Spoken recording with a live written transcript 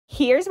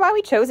Here's why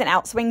we chose an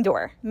outswing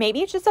door. Maybe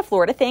it's just a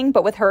Florida thing,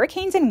 but with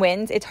hurricanes and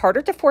winds, it's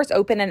harder to force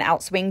open an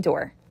outswing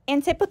door,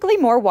 and typically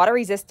more water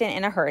resistant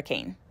in a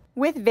hurricane.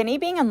 With Vinny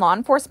being in law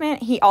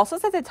enforcement, he also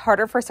says it's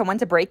harder for someone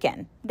to break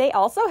in. They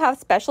also have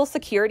special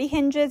security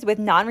hinges with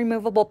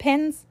non-removable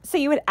pins, so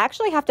you would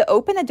actually have to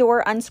open the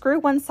door, unscrew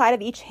one side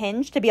of each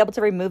hinge to be able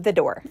to remove the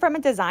door. From a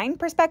design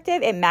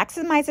perspective, it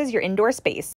maximizes your indoor space.